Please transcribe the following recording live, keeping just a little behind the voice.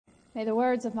May the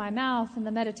words of my mouth and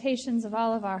the meditations of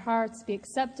all of our hearts be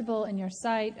acceptable in your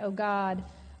sight, O God,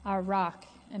 our rock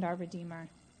and our Redeemer.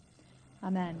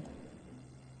 Amen.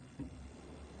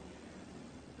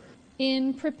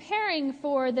 In preparing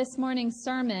for this morning's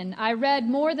sermon, I read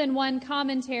more than one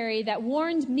commentary that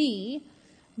warned me,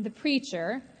 the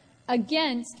preacher,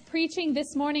 against preaching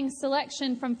this morning's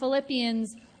selection from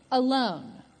Philippians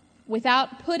alone,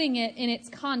 without putting it in its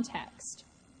context.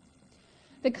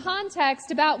 The context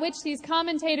about which these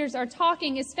commentators are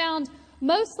talking is found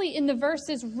mostly in the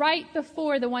verses right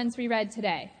before the ones we read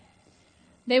today.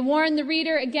 They warn the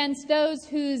reader against those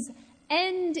whose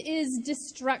end is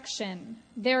destruction.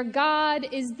 Their God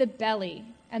is the belly,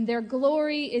 and their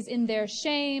glory is in their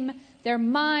shame. Their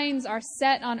minds are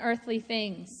set on earthly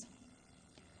things.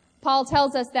 Paul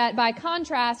tells us that, by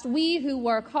contrast, we who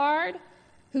work hard,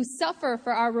 who suffer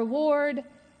for our reward,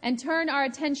 and turn our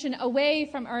attention away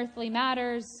from earthly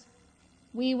matters,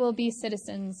 we will be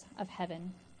citizens of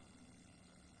heaven.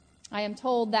 I am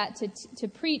told that to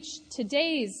preach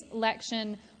today's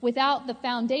lection without the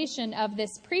foundation of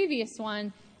this previous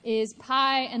one is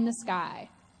pie in the sky.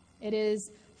 It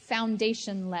is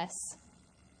foundationless.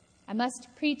 I must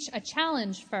preach a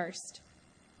challenge first.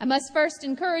 I must first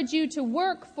encourage you to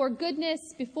work for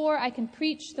goodness before I can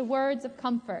preach the words of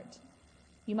comfort.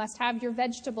 You must have your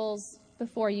vegetables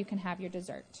before you can have your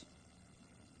dessert.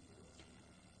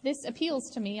 This appeals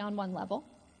to me on one level.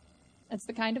 It's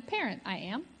the kind of parent I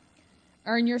am.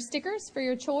 Earn your stickers for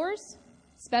your chores,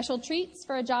 special treats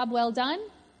for a job well done.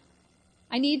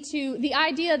 The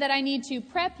idea that I need to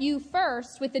prep you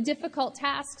first with the difficult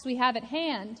tasks we have at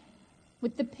hand,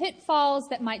 with the pitfalls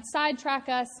that might sidetrack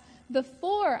us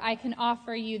before I can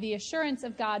offer you the assurance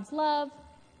of God's love,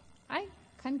 I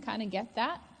can kind of get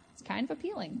that. It's kind of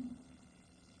appealing.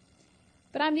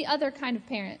 But I'm the other kind of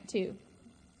parent, too.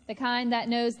 The kind that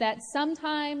knows that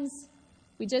sometimes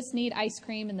we just need ice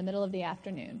cream in the middle of the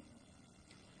afternoon.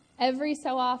 Every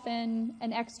so often,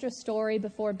 an extra story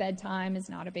before bedtime is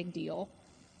not a big deal.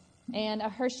 And a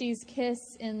Hershey's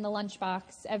Kiss in the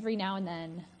lunchbox every now and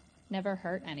then never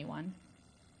hurt anyone.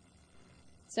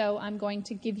 So I'm going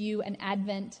to give you an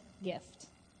Advent gift.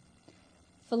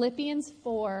 Philippians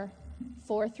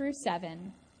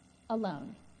 4:4-7,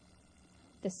 alone.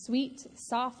 The sweet,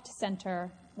 soft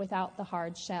center without the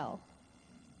hard shell.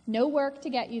 No work to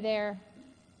get you there,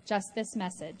 just this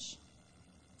message.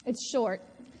 It's short,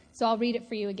 so I'll read it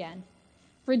for you again.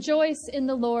 Rejoice in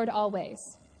the Lord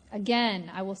always.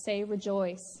 Again, I will say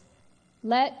rejoice.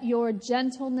 Let your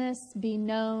gentleness be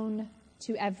known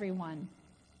to everyone.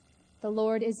 The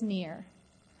Lord is near.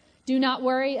 Do not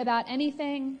worry about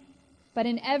anything, but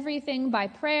in everything by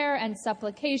prayer and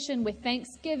supplication with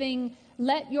thanksgiving,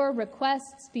 let your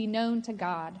requests be known to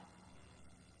God.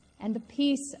 And the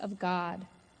peace of God,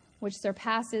 which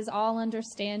surpasses all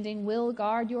understanding, will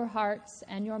guard your hearts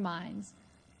and your minds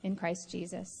in Christ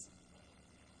Jesus.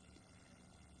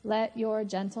 Let your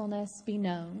gentleness be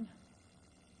known.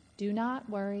 Do not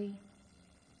worry.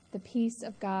 The peace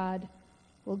of God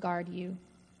will guard you.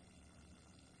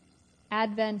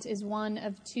 Advent is one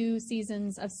of two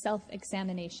seasons of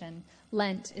self-examination.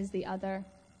 Lent is the other.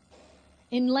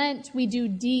 In Lent, we do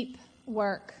deep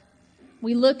work.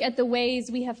 We look at the ways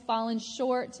we have fallen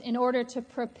short in order to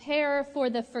prepare for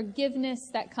the forgiveness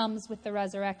that comes with the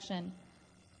resurrection.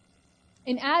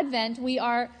 In Advent, we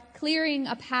are clearing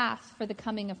a path for the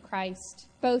coming of Christ,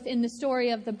 both in the story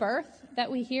of the birth that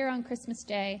we hear on Christmas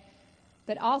Day,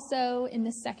 but also in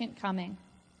the second coming.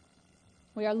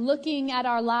 We are looking at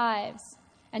our lives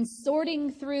and sorting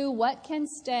through what can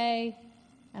stay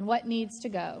and what needs to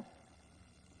go.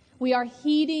 We are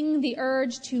heeding the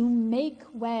urge to make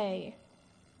way.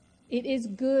 It is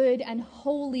good and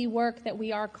holy work that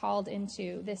we are called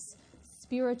into, this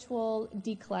spiritual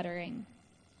decluttering.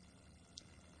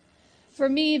 For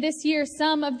me, this year,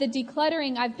 some of the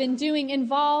decluttering I've been doing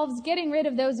involves getting rid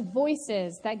of those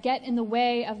voices that get in the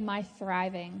way of my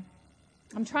thriving.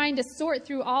 I'm trying to sort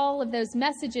through all of those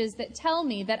messages that tell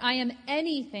me that I am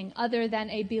anything other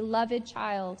than a beloved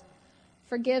child,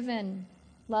 forgiven,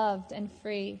 loved, and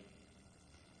free.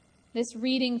 This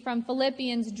reading from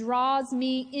Philippians draws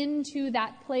me into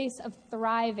that place of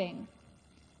thriving,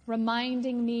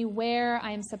 reminding me where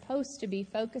I am supposed to be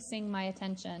focusing my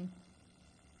attention.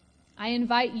 I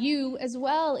invite you as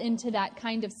well into that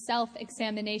kind of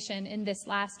self-examination in this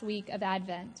last week of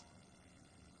Advent.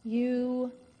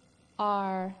 You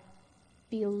are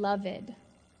beloved.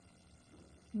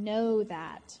 Know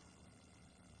that.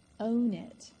 Own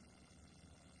it.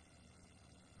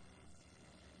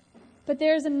 But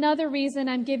there's another reason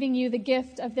I'm giving you the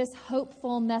gift of this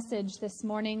hopeful message this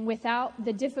morning without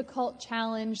the difficult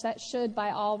challenge that should by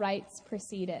all rights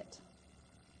precede it.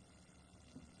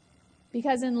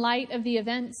 Because in light of the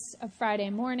events of Friday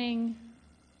morning,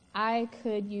 I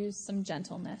could use some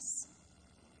gentleness.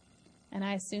 And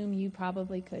I assume you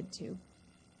probably could too.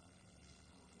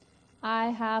 I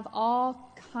have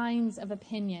all kinds of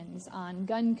opinions on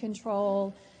gun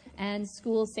control and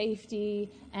school safety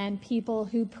and people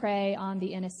who prey on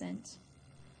the innocent.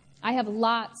 I have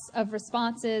lots of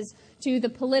responses to the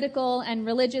political and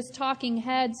religious talking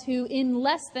heads who, in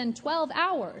less than 12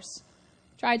 hours,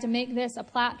 tried to make this a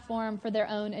platform for their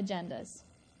own agendas.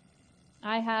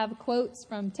 I have quotes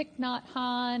from Thich Nhat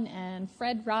Hanh and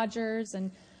Fred Rogers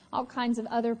and all kinds of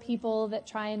other people that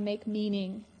try and make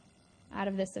meaning out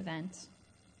of this event.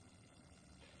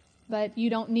 But you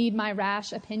don't need my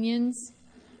rash opinions,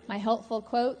 my helpful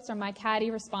quotes, or my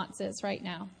catty responses right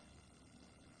now.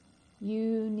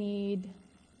 You need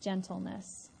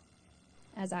gentleness,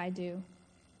 as I do.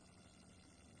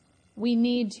 We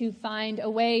need to find a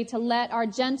way to let our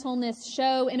gentleness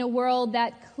show in a world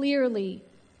that clearly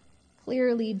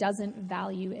doesn't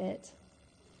value it.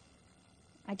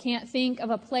 I can't think of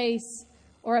a place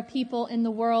or a people in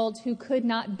the world who could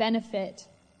not benefit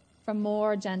from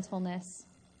more gentleness.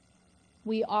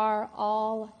 We are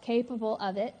all capable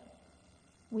of it.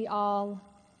 We all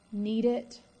need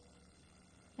it.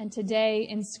 And today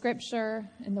in Scripture,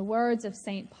 in the words of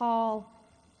St. Paul,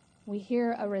 we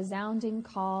hear a resounding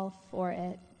call for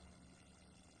it.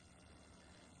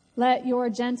 Let your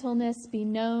gentleness be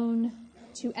known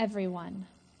to everyone.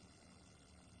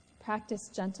 Practice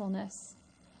gentleness.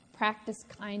 Practice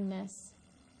kindness.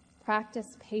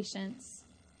 Practice patience.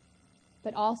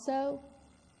 But also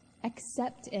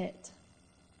accept it.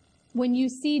 When you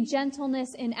see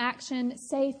gentleness in action,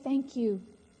 say thank you.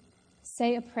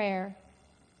 Say a prayer.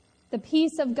 The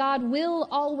peace of God will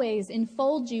always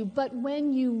enfold you, but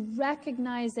when you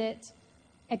recognize it,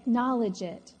 acknowledge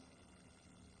it,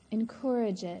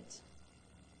 encourage it,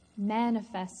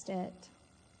 manifest it.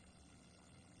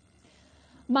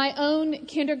 My own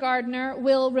kindergartner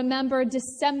will remember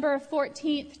December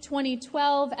 14th,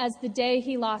 2012 as the day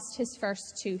he lost his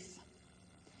first tooth.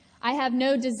 I have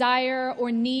no desire or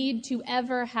need to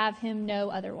ever have him know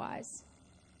otherwise.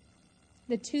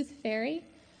 The tooth fairy,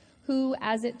 who,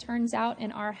 as it turns out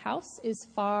in our house, is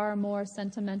far more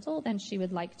sentimental than she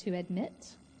would like to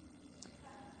admit,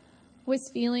 was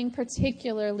feeling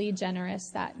particularly generous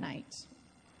that night.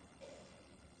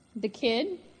 The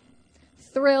kid,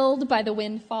 thrilled by the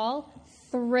windfall,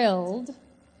 pulled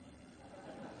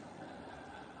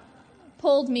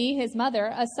me, his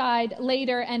mother, aside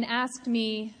later and asked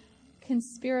me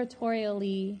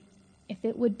conspiratorially if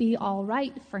it would be all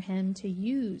right for him to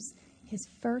use his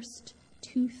first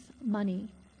tooth money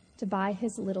to buy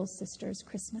his little sister's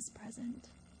Christmas present.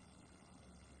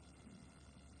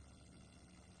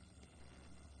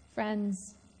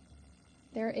 Friends,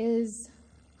 there is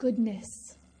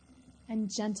goodness and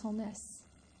gentleness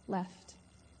left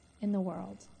in the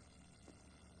world.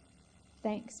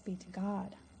 Thanks be to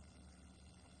God.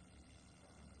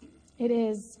 It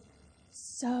is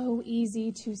so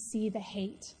easy to see the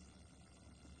hate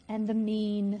and the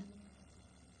mean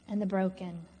and the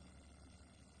broken.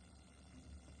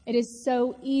 It is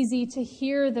so easy to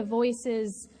hear the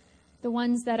voices, the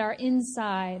ones that are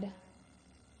inside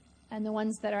and the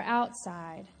ones that are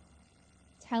outside,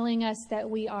 telling us that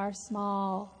we are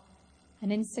small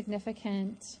and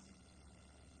insignificant,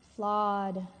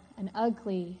 flawed and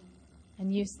ugly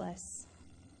and useless.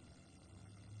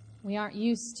 We aren't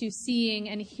used to seeing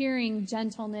and hearing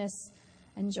gentleness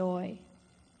and joy.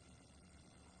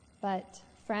 But,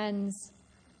 friends,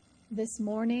 this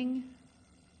morning,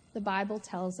 the Bible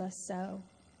tells us so.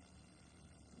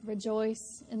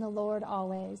 Rejoice in the Lord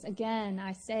always. Again,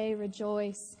 I say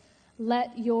rejoice.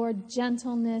 Let your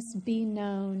gentleness be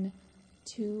known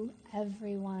to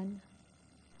everyone.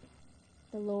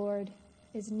 The Lord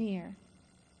is near.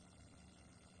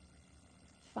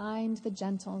 Find the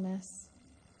gentleness.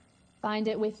 Find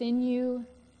it within you.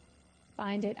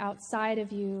 Find it outside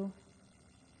of you.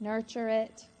 Nurture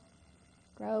it.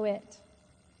 Grow it.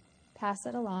 Pass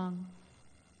it along.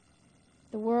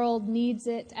 The world needs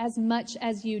it as much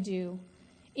as you do.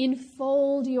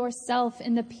 Enfold yourself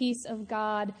in the peace of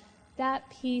God, that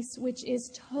peace which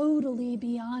is totally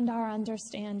beyond our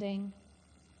understanding.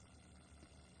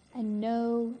 And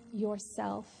know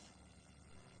yourself,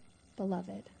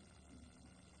 beloved.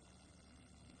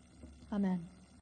 Amen.